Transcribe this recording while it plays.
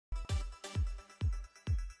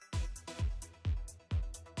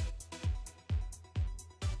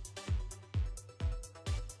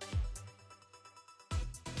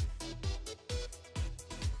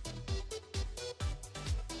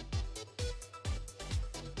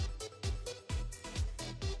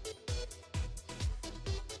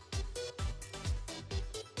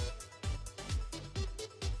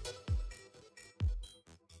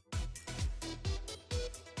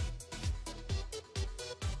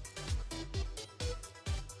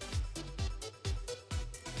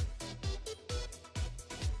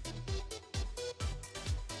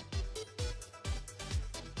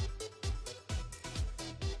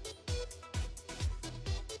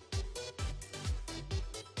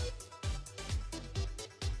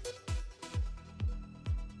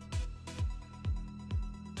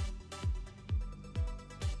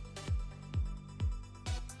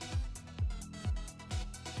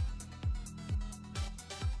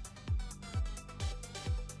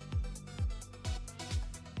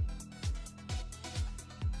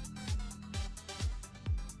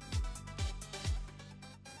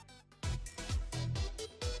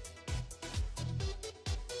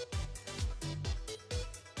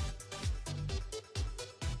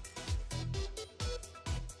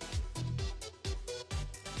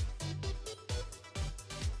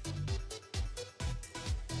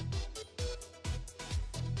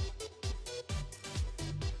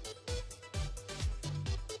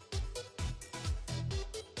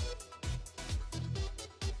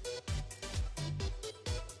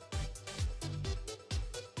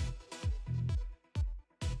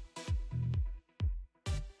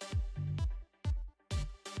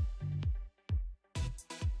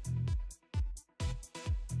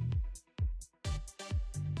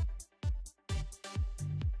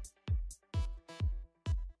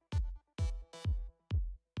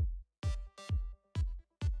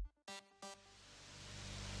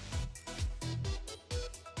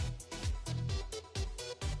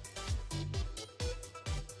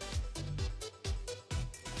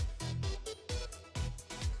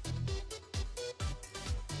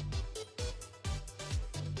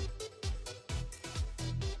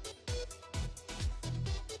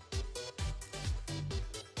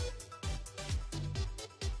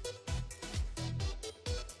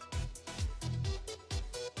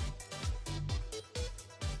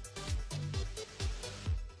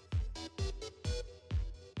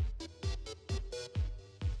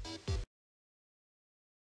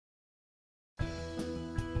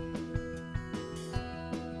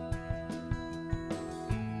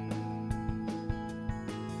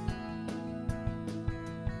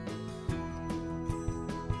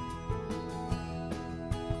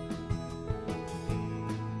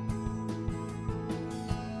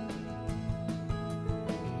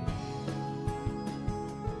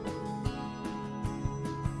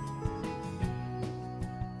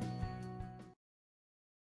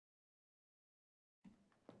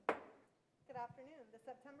afternoon. The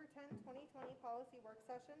September 10, 2020 policy work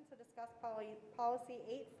session to discuss policy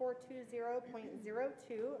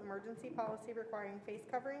 8420.02, emergency policy requiring face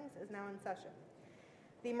coverings, is now in session.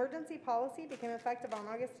 The emergency policy became effective on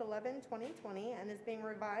August 11, 2020, and is being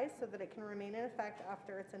revised so that it can remain in effect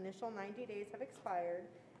after its initial 90 days have expired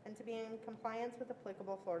and to be in compliance with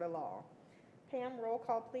applicable Florida law. Pam, roll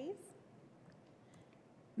call, please.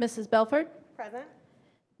 Mrs. Belford? Present.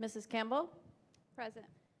 Mrs. Campbell? Present.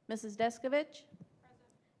 Mrs. Deskovich?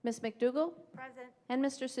 Ms. McDougall? Present. And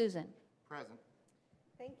Mr. Susan? Present.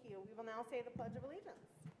 Thank you. We will now say the Pledge of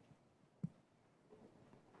Allegiance.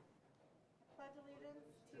 Pledge allegiance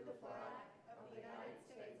to the flag of the United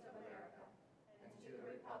States of America and to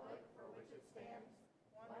the republic for which it stands,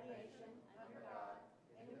 one nation, under God,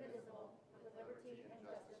 indivisible, with liberty and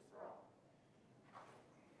justice for all.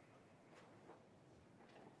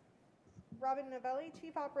 Robin Novelli,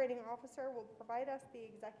 Chief Operating Officer, will provide us the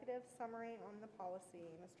executive summary on the policy.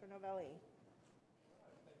 Mr. Novelli.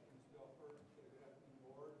 Thank you, Ms. Belford. Good afternoon,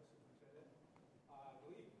 Board, Superintendent. I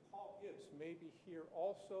believe Paul Gibbs may be here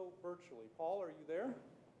also virtually. Paul, are you there?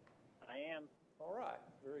 I am. All right,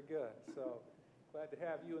 very good. So glad to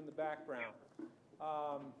have you in the background.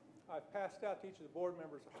 I've passed out to each of the board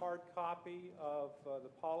members a hard copy of the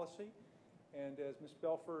policy. And as Ms.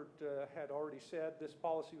 Belford had already said, this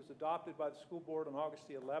policy was adopted by the school board on August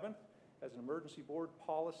the 11th as an emergency board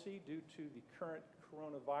policy due to the current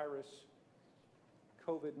coronavirus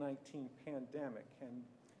COVID-19 pandemic, and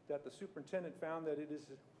that the superintendent found that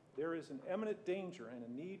there is an imminent danger and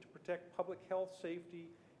a need to protect public health, safety,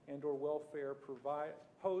 and/or welfare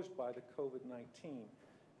posed by the COVID-19.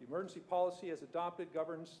 The emergency policy as adopted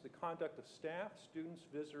governs the conduct of staff, students,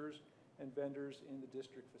 visitors, and vendors in the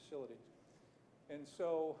district facilities. And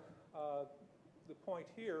so the point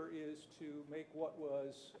here is to make what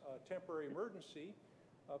was a temporary emergency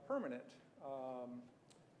permanent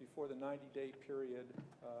before the 90-day period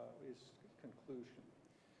is conclusion.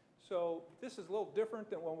 So this is a little different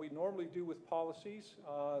than what we normally do with policies.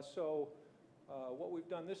 What we've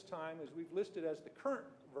done this time is we've listed as the current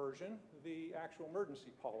version the actual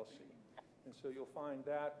emergency policy. And so you'll find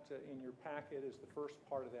that in your packet as the first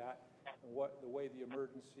part of that, and the way the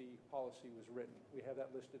emergency policy was written. We have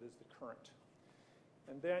that listed as the current.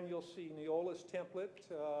 And then you'll see Neola's template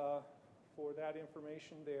for that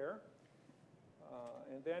information there.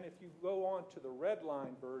 And then if you go on to the red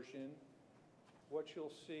line version, what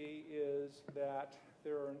you'll see is that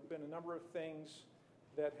there have been a number of things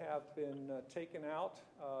that have been taken out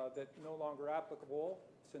that are no longer applicable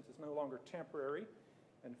since it's no longer temporary,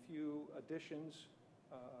 and a few additions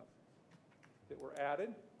that were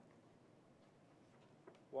added.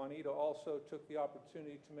 Juanita also took the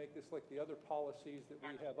opportunity to make this like the other policies that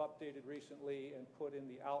we have updated recently and put in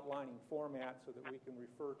the outlining format so that we can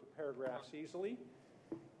refer to paragraphs easily.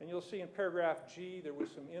 And you'll see in paragraph G there was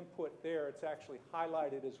some input there. It's actually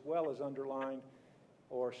highlighted as well as underlined,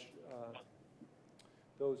 or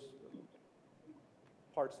those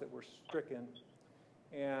parts that were stricken.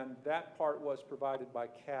 And that part was provided by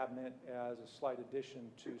Cabinet as a slight addition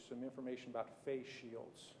to some information about face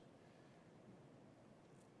shields.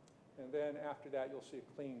 And then after that, you'll see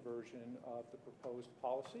a clean version of the proposed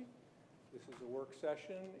policy. This is a work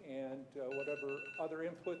session, and whatever other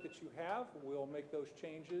input that you have, we'll make those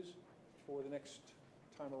changes for the next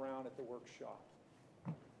time around at the workshop.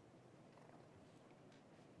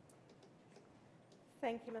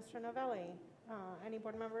 Thank you, Mr. Novelli. Any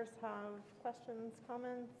board members have questions,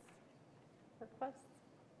 comments, requests?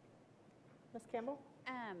 Ms. Campbell?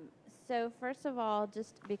 So first of all,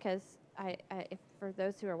 just because if for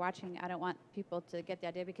those who are watching, I don't want people to get the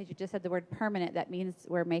idea because you just said the word permanent, that means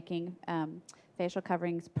we're making facial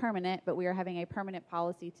coverings permanent, but we are having a permanent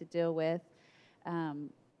policy to deal with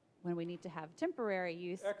when we need to have temporary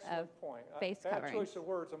use of face coverings. Bad choice of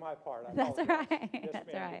words on my part. That's all right. Yes,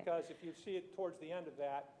 That's ma'am, right. because if you see it towards the end of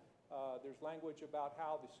that, there's language about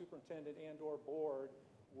how the superintendent and/or board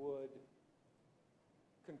would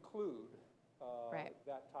conclude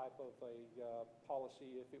that type of a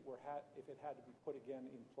policy if it had to be put again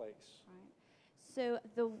in place. Right. So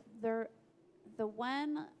the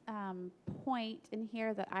one point in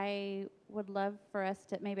here that I would love for us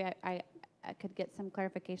to maybe I could get some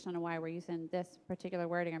clarification on why we're using this particular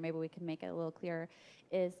wording, or maybe we can make it a little clearer,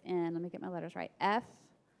 is in, let me get my letters right,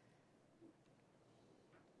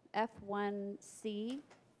 F1C.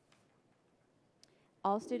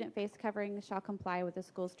 All student face coverings shall comply with the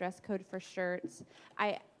school's dress code for shirts.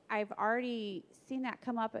 I've already seen that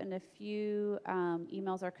come up in a few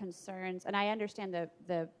emails or concerns, and I understand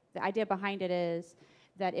the idea behind it is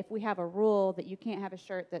that if we have a rule that you can't have a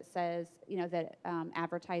shirt that says, that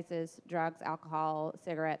advertises drugs, alcohol,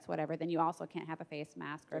 cigarettes, whatever, then you also can't have a face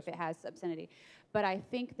mask, or if it has obscenity. But I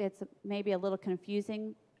think that's maybe a little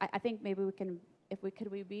confusing. I think maybe we can,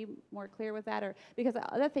 could we be more clear with that? Or because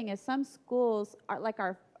the other thing is, some schools are like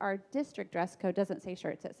our district dress code doesn't say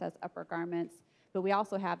shirts, it says upper garments, but we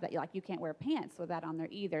also have that, like, you can't wear pants with that on there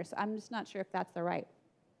either. So I'm just not sure if that's the right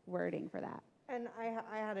wording for that. And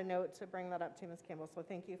I had a note to bring that up to Ms. Campbell, so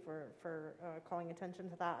thank you for calling attention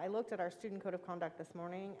to that. I looked at our student code of conduct this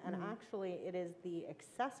morning, and actually it is the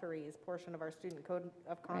accessories portion of our student code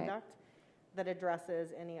of conduct that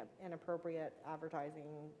addresses any inappropriate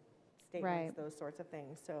advertising statements, those sorts of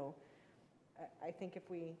things. So I think if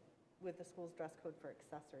we, with the school's dress code for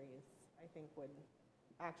accessories, I think would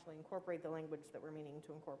actually incorporate the language that we're meaning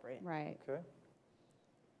to incorporate. Right. Okay.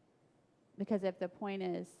 Because if the point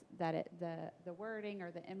is that the wording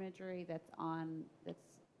or the imagery that's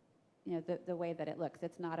the way that it looks,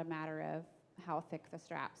 it's not a matter of how thick the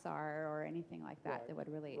straps are or anything like that Right. that would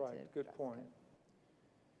relate to. Right, good dress point. code.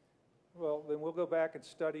 Well, then we'll go back and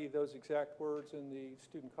study those exact words in the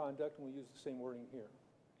student conduct, and we'll use the same wording here.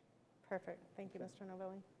 Perfect. Thank you, Mr.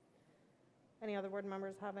 Novelli. Any other board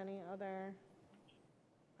members have any other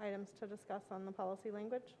items to discuss on the policy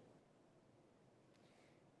language?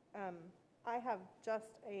 I have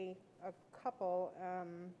just a couple,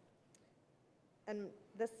 and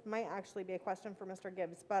this might actually be a question for Mr.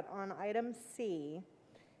 Gibbs, but on item C,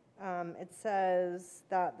 it says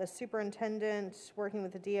that the superintendent, working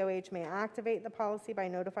with the DOH, may activate the policy by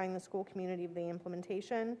notifying the school community of the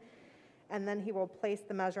implementation, and then he will place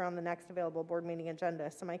the measure on the next available board meeting agenda.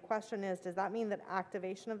 So my question is, does that mean that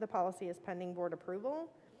activation of the policy is pending board approval?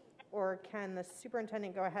 Or can the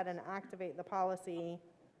superintendent go ahead and activate the policy,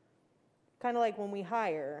 kind of like when we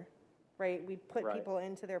hire, right? We put Right. people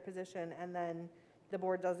into their position and then the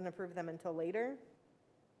board doesn't approve them until later?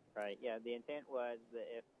 Right, yeah, the intent was that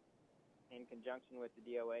if, in conjunction with the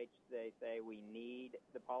DOH, they say we need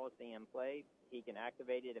the policy in place, he can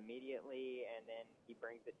activate it immediately, and then he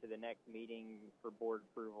brings it to the next meeting for board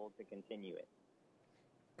approval to continue it.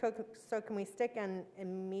 So can we stick in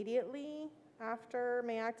immediately after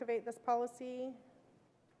may activate this policy?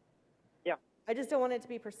 Yeah. I just don't want it to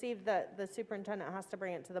be perceived that the superintendent has to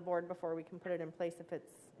bring it to the board before we can put it in place if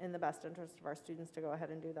it's in the best interest of our students to go ahead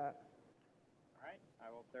and do that. All right,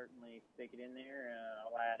 I will certainly stick it in there.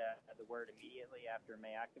 I'll add the word immediately after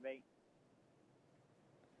may activate.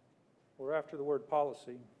 We're after the word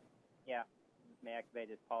policy. Yeah, may activate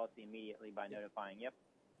this policy immediately by notifying. Yep.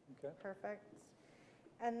 Okay. Perfect.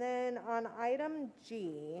 And then on item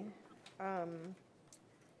G,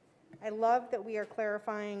 I love that we are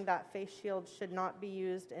clarifying that face shields should not be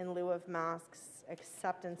used in lieu of masks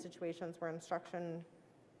except in situations where instruction,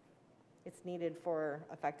 it's needed for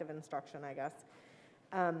effective instruction, I guess.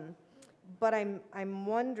 But I'm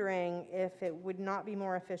wondering if it would not be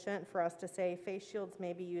more efficient for us to say face shields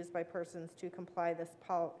may be used by persons to comply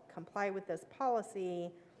with this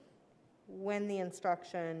policy when the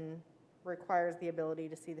instruction requires the ability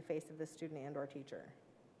to see the face of the student and/or teacher.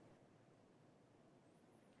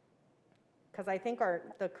 Because I think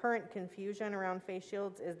the current confusion around face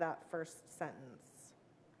shields is that first sentence,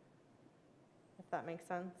 if that makes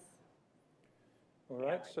sense. All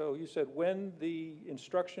right, so you said when the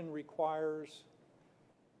instruction requires,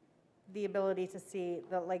 The ability to see,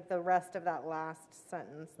 the rest of that last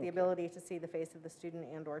sentence, the Okay. ability to see the face of the student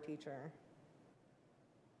and/or teacher.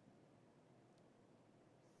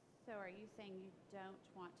 So are you saying you don't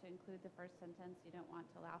want to include the first sentence? You don't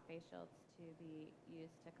want to allow face shields to be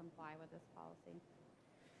used to comply with this policy?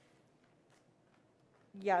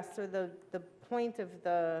 Yes, so the point of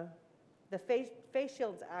the face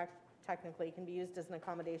shields act technically can be used as an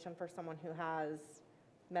accommodation for someone who has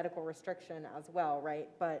medical restriction as well, right?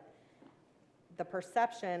 But the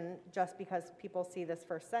perception, just because people see this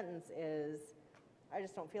first sentence, is, I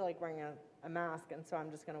just don't feel like wearing a mask, and so I'm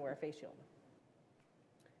just going to wear a face shield.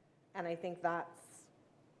 And I think that's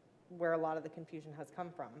where a lot of the confusion has come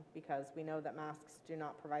from, because we know that masks do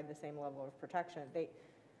not provide the same level of protection. Face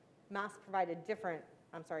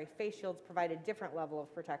shields provide a different level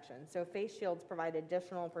of protection. So face shields provide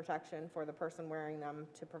additional protection for the person wearing them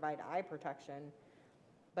to provide eye protection,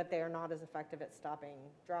 but they are not as effective at stopping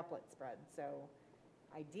droplet spread. So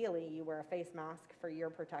ideally, you wear a face mask for your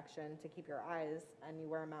protection to keep your eyes, and you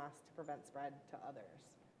wear a mask to prevent spread to others.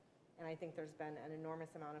 And I think there's been an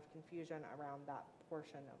enormous amount of confusion around that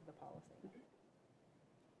portion of the policy.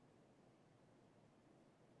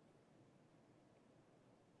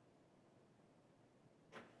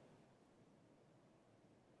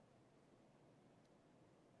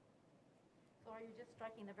 So are are you just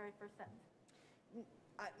striking the very first sentence?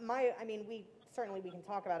 We can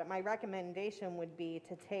talk about it. My recommendation would be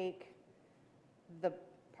to take the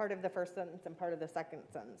part of the first sentence and part of the second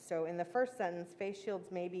sentence. So in the first sentence, face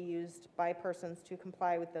shields may be used by persons to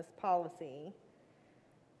comply with this policy,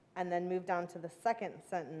 and then move down to the second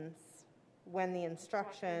sentence when the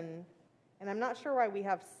instruction, and I'm not sure why we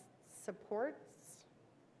have supports.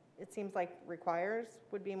 It seems like requires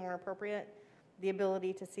would be more appropriate, the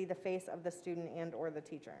ability to see the face of the student and or the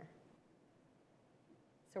teacher.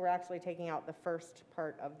 So we're actually taking out the first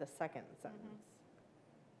part of the second sentence.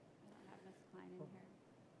 I don't have Ms. Klein in here.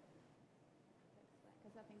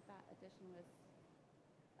 Because I think that addition was,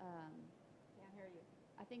 Can't hear you.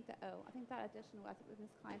 I think that addition was,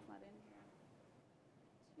 Ms. Klein's not in here.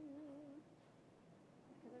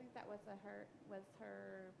 Because I think that was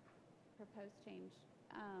her proposed change.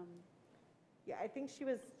 Yeah, I think she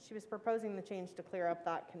was proposing the change to clear up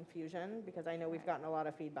that confusion, because I know we've Right. gotten a lot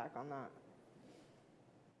of feedback on that.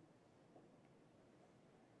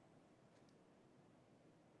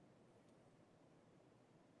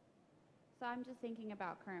 So I'm just thinking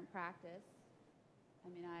about current practice. I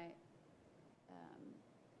mean, I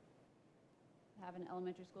have an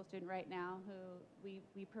elementary school student right now who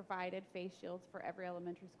we provided face shields for every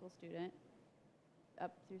elementary school student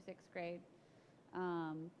up through 6th grade,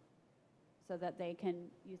 so that they can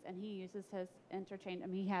use, and he uses his interchange, I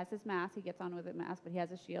mean, he has his mask, he gets on with a mask, but he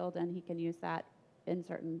has a shield, and he can use that in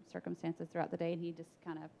certain circumstances throughout the day, and he just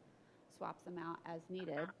kind of swaps them out as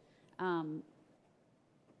needed.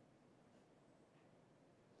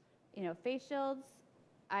 You know, face shields,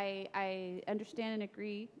 I understand and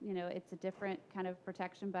agree, you know, it's a different kind of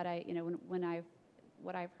protection, but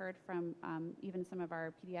what I've heard from even some of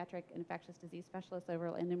our pediatric infectious disease specialists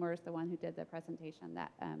over, and Nimmer is the one who did the presentation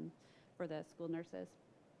that for the school nurses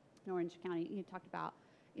in Orange County, he talked about,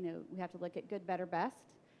 you know, we have to look at good, better, best.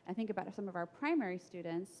 I think about some of our primary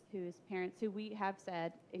students whose parents, who we have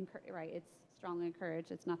said, right, it's strongly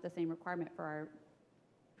encouraged, it's not the same requirement for our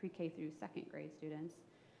pre-K through 2nd grade students.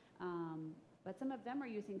 But some of them are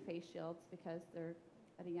using face shields because they're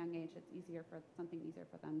at a young age, it's something easier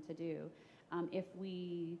for them to do. If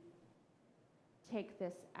we take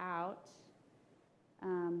this out,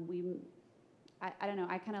 I don't know,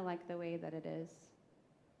 I kind of like the way that it is,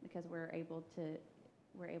 because we're able to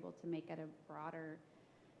make it a broader,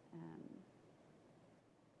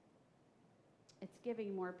 it's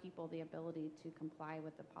giving more people the ability to comply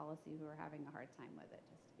with the policy who are having a hard time with it,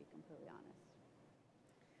 just to be completely honest.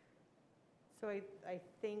 So I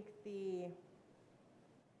think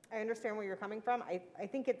I understand where you're coming from. I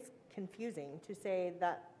think it's confusing to say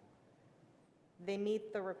that they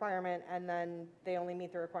meet the requirement and then they only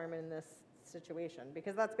meet the requirement in this situation,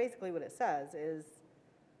 because that's basically what it says, is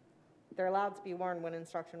they're allowed to be worn when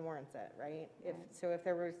instruction warrants it, right? If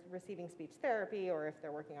they're receiving speech therapy, or if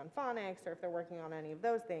they're working on phonics, or if they're working on any of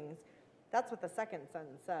those things, that's what the second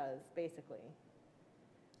sentence says, basically.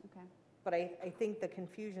 Okay. But I think the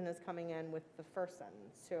confusion is coming in with the first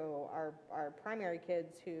sentence. So our primary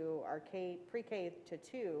kids who are pre-K to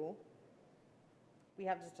 2, we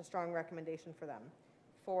have just a strong recommendation for them.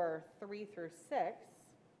 For 3 through 6,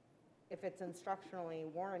 if it's instructionally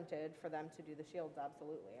warranted for them to do the shields,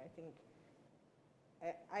 absolutely.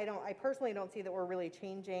 I personally don't see that we're really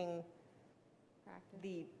changing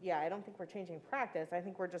Practice. I don't think we're changing practice. I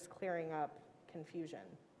think we're just clearing up confusion.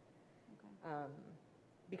 Okay.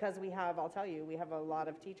 Because I'll tell you, we have a lot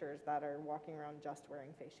of teachers that are walking around just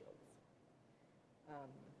wearing face shields.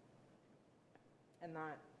 And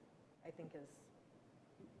that, I think, is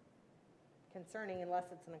concerning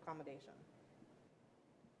unless it's an accommodation.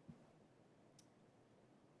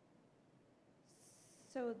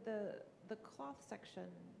 So the cloth section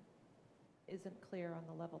isn't clear on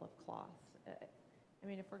the level of cloth. I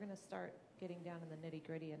mean, if we're going to start getting down in the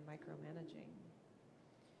nitty-gritty and micromanaging,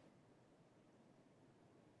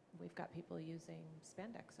 we've got people using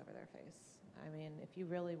spandex over their face. I mean, if you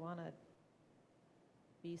really want to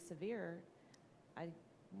be severe, I'm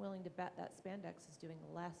willing to bet that spandex is doing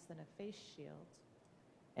less than a face shield.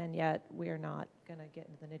 And yet we're not going to get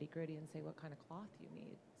into the nitty-gritty and say what kind of cloth you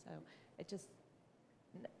need. So it just,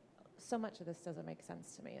 so much of this doesn't make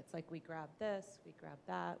sense to me. It's like we grab this, we grab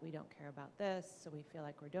that, we don't care about this, so we feel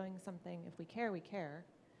like we're doing something. If we care, we care.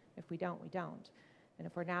 If we don't, we don't. And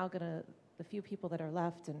if we're now going to, the few people that are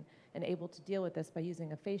left and able to deal with this by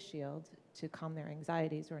using a face shield to calm their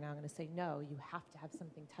anxieties, we're now going to say, no, you have to have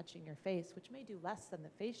something touching your face, which may do less than the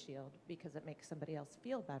face shield because it makes somebody else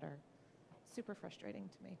feel better. Super frustrating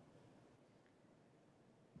to me.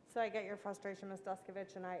 So I get your frustration, Ms.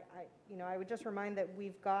 Deskovich, and I would just remind that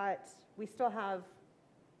we still have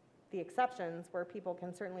the exceptions, where people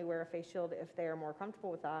can certainly wear a face shield if they are more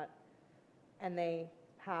comfortable with that, and they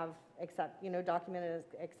have documented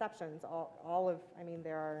exceptions,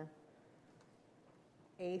 there are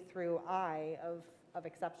A through I of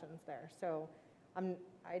exceptions there. So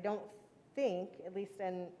I don't think, at least,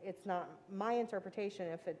 and it's not my interpretation,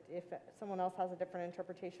 if someone else has a different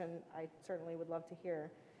interpretation, I certainly would love to hear.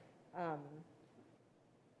 I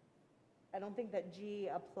don't think that G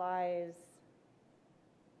applies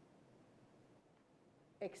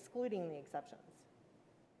excluding the exceptions.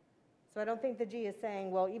 So I don't think the G is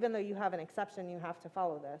saying, well, even though you have an exception, you have to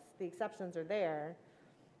follow this. The exceptions are there,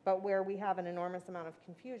 but where we have an enormous amount of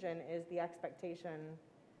confusion is the expectation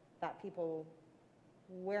that people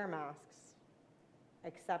wear masks,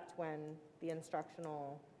 except when the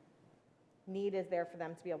instructional need is there for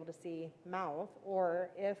them to be able to see mouth, or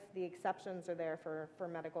if the exceptions are there for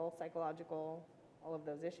medical, psychological, all of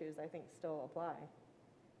those issues, I think still apply.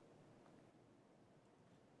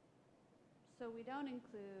 So we don't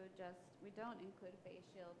include face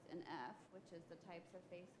shields in F, which is the types of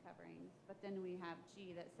face coverings, but then we have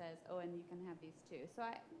G that says, oh, and you can have these too. So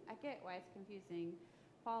I get why it's confusing.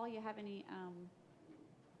 Paul, you have any,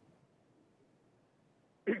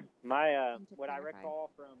 what I clarify.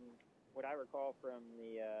 recall from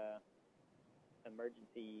the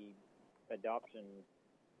emergency adoption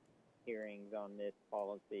hearings on this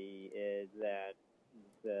policy is that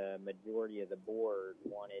the majority of the board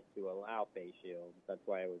wanted to allow face shields. That's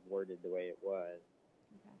why it was worded the way it was.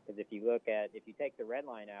 Because if you take the red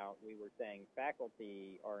line out, we were saying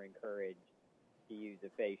faculty are encouraged to use a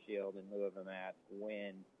face shield in lieu of a mask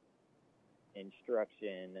when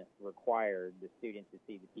instruction required the student to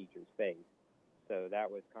see the teacher's face. So that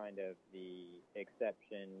was kind of the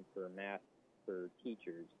exception for masks for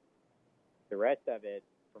teachers. The rest of it,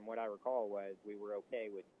 from what I recall, was we were okay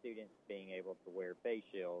with students being able to wear face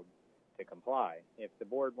shields to comply. If the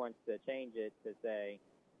board wants to change it to say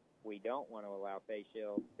we don't want to allow face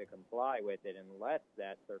shields to comply with it unless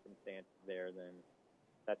that circumstance is there, then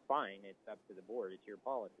that's fine. It's up to the board. It's your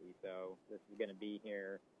policy. So this is going to be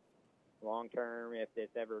here long term. If this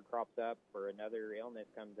ever crops up or another illness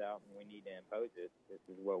comes out and we need to impose it, this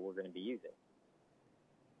is what we're going to be using.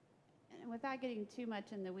 and without getting too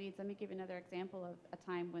much in the weeds, let me give you another example of a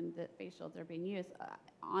time when the face shields are being used.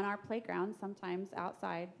 On our playground, sometimes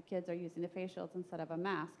outside, the kids are using the face shields instead of a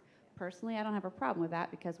mask. Personally, I don't have a problem with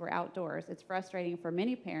that because we're outdoors. It's frustrating for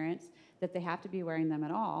many parents that they have to be wearing them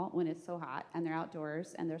at all when it's so hot and they're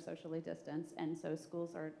outdoors and they're socially distanced. And so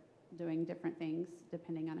schools are doing different things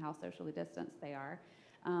depending on how socially distanced they are.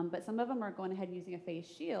 But some of them are going ahead and using a face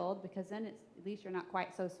shield because then it's, at least you're not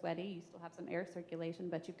quite so sweaty. You still have some air circulation,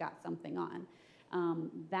 but you've got something on.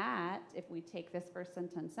 That, if we take this first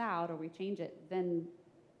sentence out or we change it, then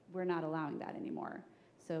we're not allowing that anymore.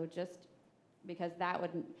 So just because that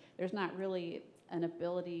wouldn't, there's not really an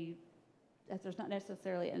ability, there's not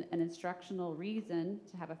necessarily an instructional reason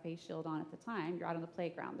to have a face shield on at the time. You're out on the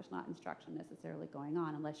playground. There's not instruction necessarily going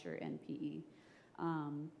on unless you're in PE.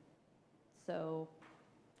 So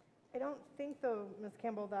I don't think, though, Ms.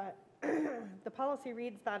 Campbell, that the policy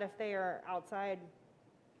reads that if they are outside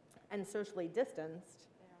and socially distanced,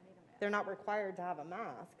 they're not required to have a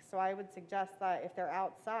mask. So I would suggest that if they're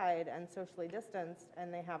outside and socially distanced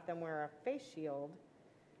and they have them wear a face shield,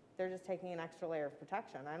 they're just taking an extra layer of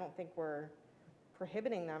protection. I don't think we're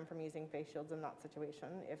prohibiting them from using face shields in that situation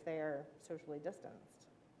if they are socially distanced.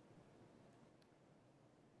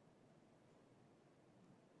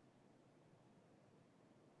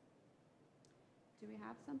 do we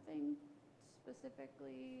have something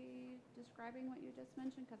specifically describing what you just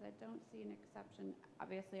mentioned? Because I don't see an exception.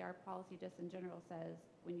 Obviously, our policy just in general says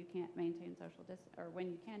when you can't maintain social distance, or when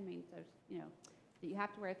you can maintain, that you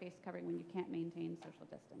have to wear a face covering when you can't maintain social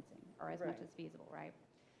distancing, or as much Right. as feasible, right?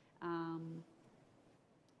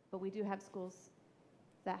 But we do have schools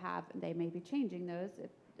that have, and they may be changing those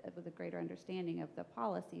with a greater understanding of the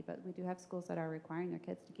policy, but we do have schools that are requiring their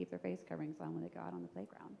kids to keep their face coverings on when they go out on the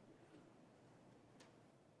playground.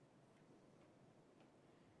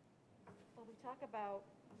 Well, we talk about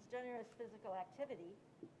strenuous physical activity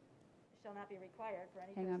shall not be required for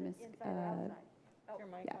any Hang on, person Miss, inside or outside. Is your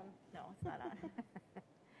mic yeah. on? No, it's not on.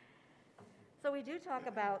 So we do talk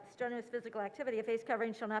about strenuous physical activity. A face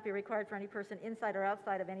covering shall not be required for any person inside or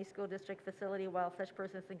outside of any school district facility while such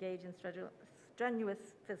person is engaged in strenuous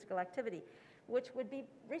physical activity, which would be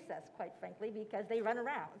recess, quite frankly, because they run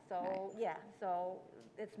around. So, Right. yeah, so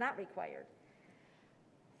it's not required.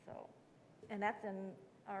 So, and that's in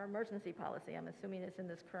our emergency policy. I'm assuming it's in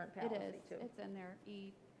this current It policy, is. too. It's in there,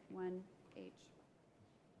 E1H.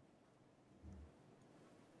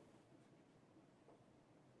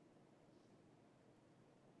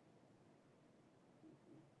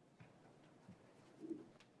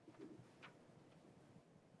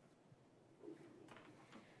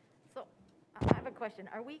 question.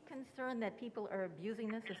 Are we concerned that people are abusing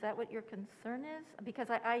this? Is that what your concern is?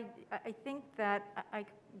 Because I think that, I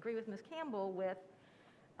agree with Ms. Campbell with,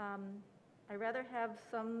 I'd rather have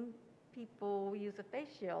some people use a face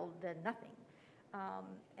shield than nothing.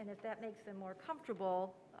 And if that makes them more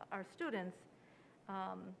comfortable, our students,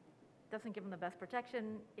 doesn't give them the best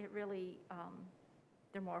protection, it really,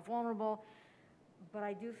 they're more vulnerable. But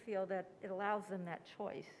I do feel that it allows them that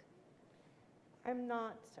choice. I'm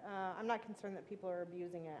not concerned that people are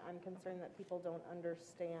abusing it. I'm concerned that people don't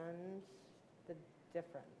understand the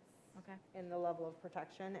difference Okay. in the level of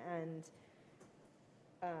protection. And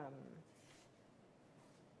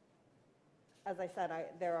as I said, I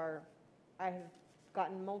have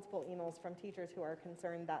gotten multiple emails from teachers who are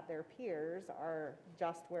concerned that their peers are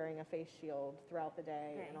just wearing a face shield throughout the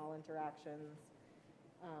day Okay. in all interactions,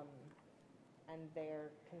 and they're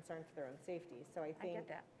concerned for their own safety. So I think get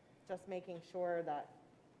that. just making sure that,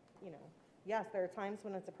 yes, there are times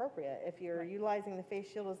when it's appropriate. If you're Right. utilizing the face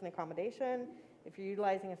shield as an accommodation, if you're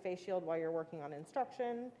utilizing a face shield while you're working on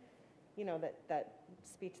instruction, that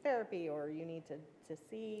speech therapy, or you need to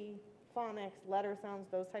see phonics, letter sounds,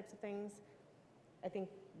 those types of things, I think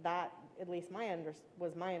that, at least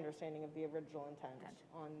was my understanding of the original intent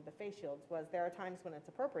on the face shields, was there are times when it's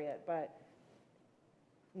appropriate, but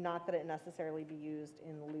not that it necessarily be used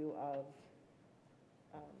in lieu of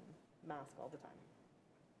mask all the time.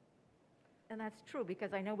 And that's true,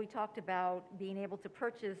 because I know we talked about being able to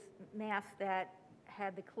purchase masks that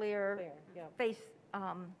had the clear Yeah. face,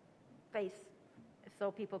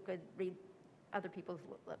 so people could read other people's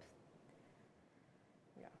lips.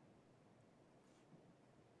 Yeah.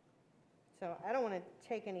 So I don't want to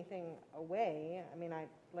take anything away. I mean,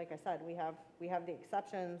 like I said, we have the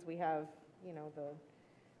exceptions, we have,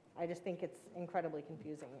 I just think it's incredibly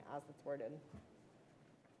confusing as it's worded.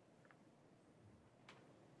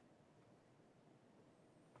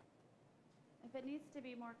 If it needs to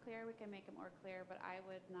be more clear, we can make it more clear, but I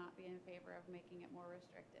would not be in favor of making it more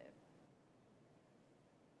restrictive.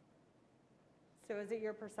 So is it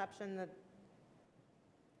your perception that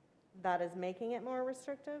that is making it more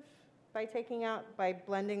restrictive by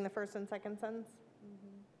blending the first and second sentence?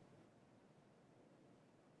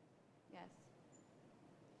 Yes.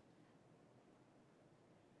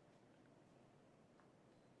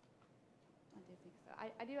 I do think so.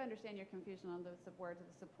 I do understand your confusion on the words of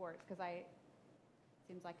the supports, because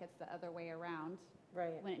seems like it's the other way around.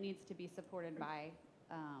 Right. When it needs to be supported by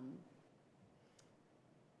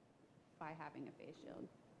having a face shield.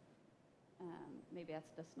 Maybe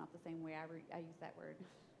that's just not the same way I use that word.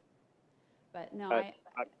 But no,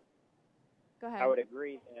 go ahead. I would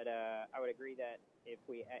agree that if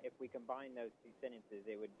we combine those two sentences,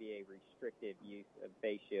 it would be a restrictive use of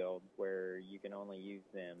face shields, where you can only use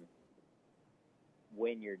them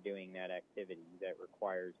when you're doing that activity that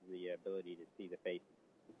requires the ability to see the face.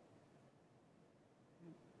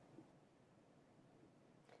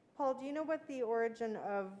 Paul, do you know what the origin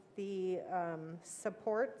of the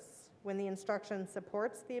supports, when the instruction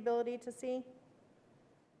supports the ability to see?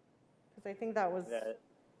 Because I think that was...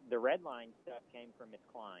 The red line stuff came from Ms.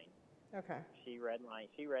 Klein. Okay. She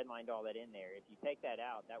redlined all that in there. If you take that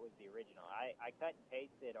out, that was the original. I cut and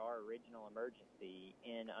pasted our original emergency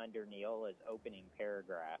in under Neola's opening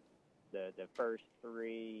paragraph. The first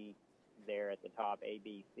three there at the top, A,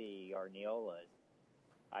 B, C, are Neola's.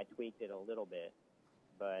 I tweaked it a little bit.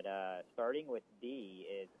 But starting with D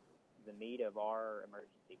is the meat of our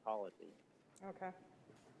emergency policy. Okay.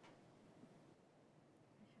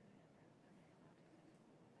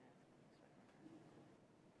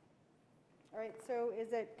 All right, so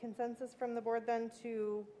is it consensus from the board then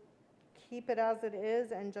to keep it as it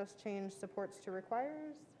is and just change supports to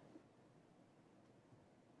requires?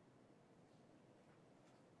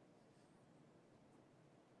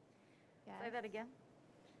 Say that again?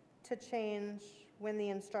 To change when the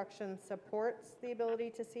instruction supports the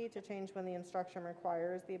ability to see, to change when the instruction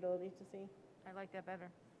requires the ability to see? I like that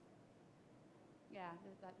better. Yeah,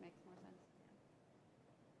 that makes more sense.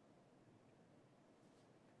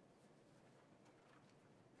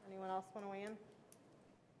 Anyone else want to weigh in?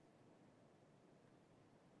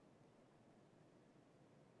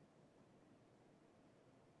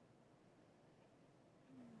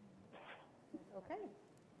 Okay.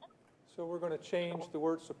 So we're going to change the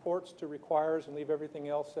word supports to requires and leave everything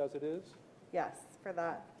else as it is? Yes, for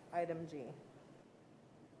that item G.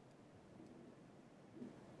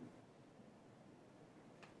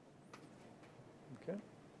 Okay.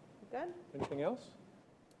 Good? Anything else?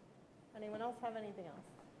 Anyone else have anything else?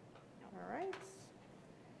 All right.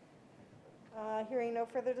 Hearing no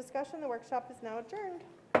further discussion, the workshop is now adjourned.